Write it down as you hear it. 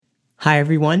Hi,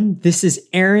 everyone. This is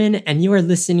Aaron, and you are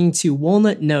listening to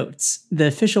Walnut Notes, the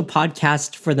official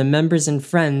podcast for the members and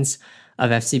friends of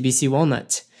FCBC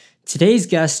Walnut. Today's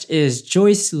guest is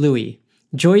Joyce Louie.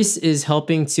 Joyce is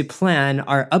helping to plan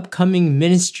our upcoming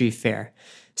ministry fair.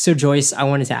 So, Joyce, I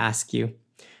wanted to ask you,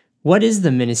 what is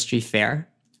the ministry fair?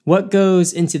 What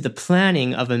goes into the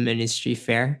planning of a ministry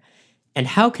fair? And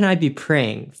how can I be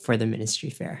praying for the ministry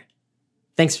fair?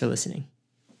 Thanks for listening.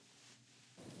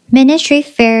 Ministry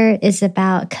Fair is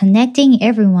about connecting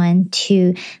everyone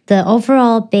to the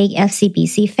overall big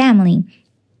FCBC family.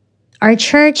 Our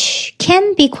church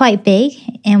can be quite big,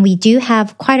 and we do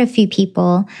have quite a few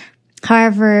people.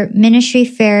 However, Ministry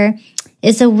Fair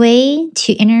is a way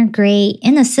to integrate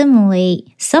and assimilate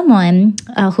someone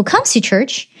who comes to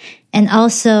church, and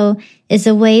also is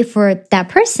a way for that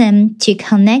person to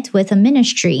connect with a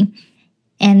ministry.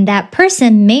 And that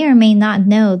person may or may not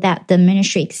know that the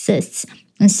ministry exists.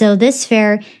 And so this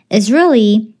fair is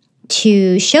really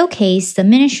to showcase the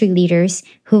ministry leaders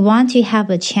who want to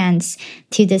have a chance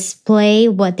to display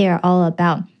what they are all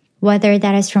about, whether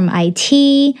that is from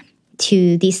IT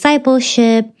to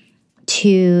discipleship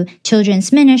to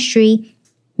children's ministry.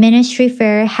 Ministry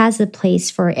Fair has a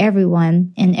place for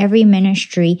everyone and every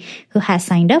ministry who has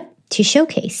signed up to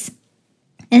showcase.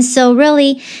 And so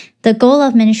really, the goal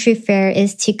of Ministry Fair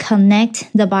is to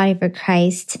connect the body of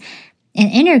Christ and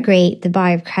integrate the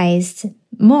body of Christ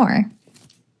more.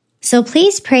 So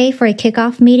please pray for a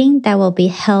kickoff meeting that will be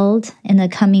held in the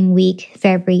coming week,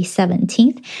 February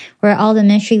 17th, where all the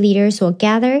ministry leaders will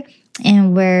gather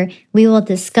and where we will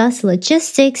discuss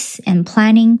logistics and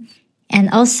planning. And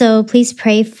also, please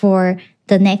pray for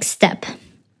the next step.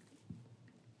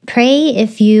 Pray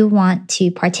if you want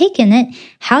to partake in it,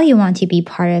 how you want to be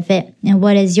part of it, and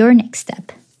what is your next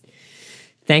step.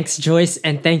 Thanks, Joyce,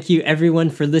 and thank you everyone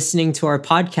for listening to our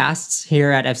podcasts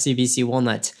here at FCBC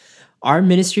Walnut. Our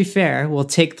ministry fair will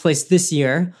take place this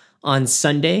year on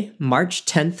Sunday, March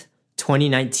 10th,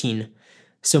 2019.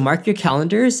 So mark your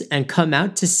calendars and come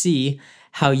out to see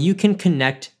how you can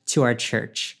connect to our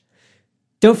church.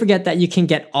 Don't forget that you can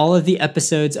get all of the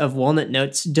episodes of Walnut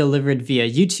Notes delivered via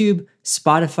YouTube,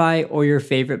 Spotify, or your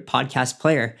favorite podcast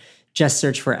player. Just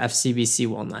search for FCBC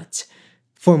Walnut.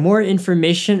 For more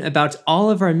information about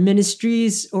all of our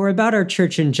ministries or about our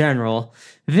church in general,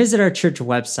 visit our church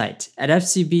website at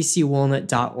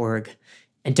fcbcwalnut.org.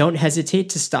 And don't hesitate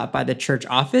to stop by the church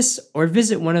office or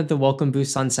visit one of the welcome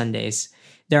booths on Sundays.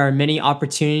 There are many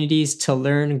opportunities to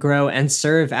learn, grow, and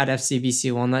serve at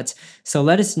FCBC Walnut, so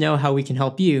let us know how we can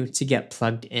help you to get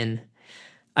plugged in.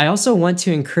 I also want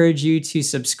to encourage you to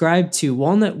subscribe to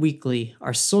Walnut Weekly,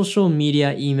 our social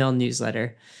media email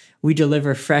newsletter. We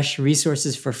deliver fresh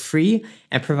resources for free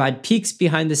and provide peeks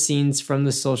behind the scenes from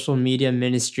the social media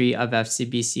ministry of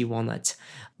FCBC Walnut.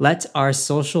 Let our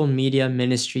social media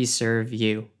ministry serve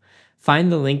you.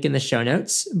 Find the link in the show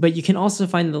notes, but you can also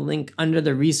find the link under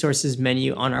the resources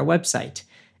menu on our website,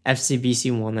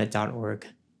 fcbcwalnut.org.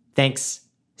 Thanks.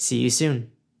 See you soon.